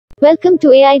Welcome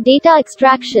to AI data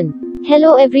extraction.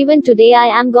 Hello everyone, today I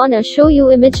am gonna show you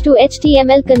image to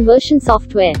HTML conversion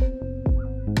software.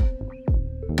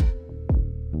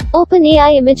 Open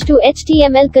AI image to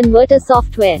HTML converter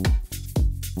software.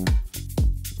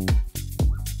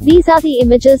 These are the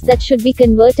images that should be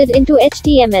converted into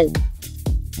HTML.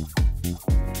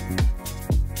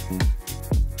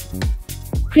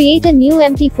 Create a new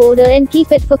empty folder and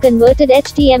keep it for converted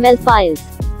HTML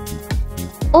files.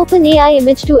 Open AI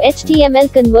image to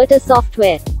HTML converter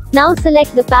software. Now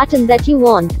select the pattern that you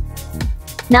want.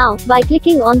 Now, by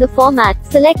clicking on the format,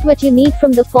 select what you need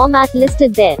from the format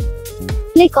listed there.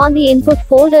 Click on the input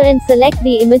folder and select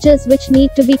the images which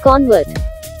need to be converted.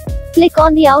 Click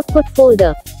on the output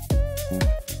folder.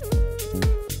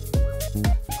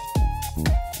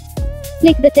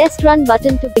 Click the test run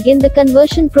button to begin the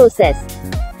conversion process.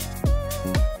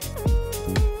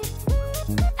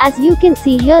 As you can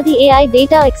see here, the AI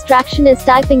data extraction is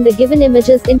typing the given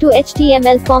images into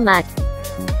HTML format.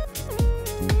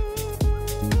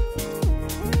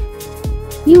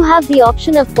 You have the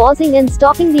option of pausing and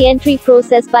stopping the entry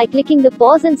process by clicking the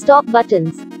pause and stop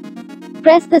buttons.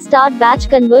 Press the Start Batch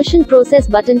Conversion Process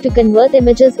button to convert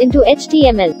images into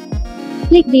HTML.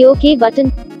 Click the OK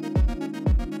button.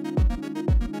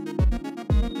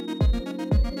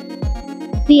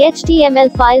 The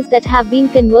HTML files that have been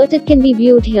converted can be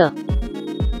viewed here.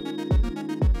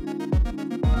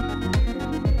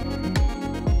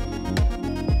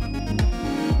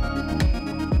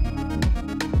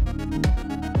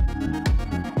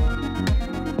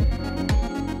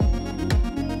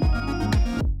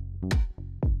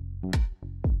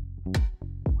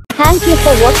 Thank you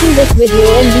for watching this video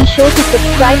and be sure to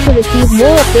subscribe to receive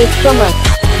more updates from us.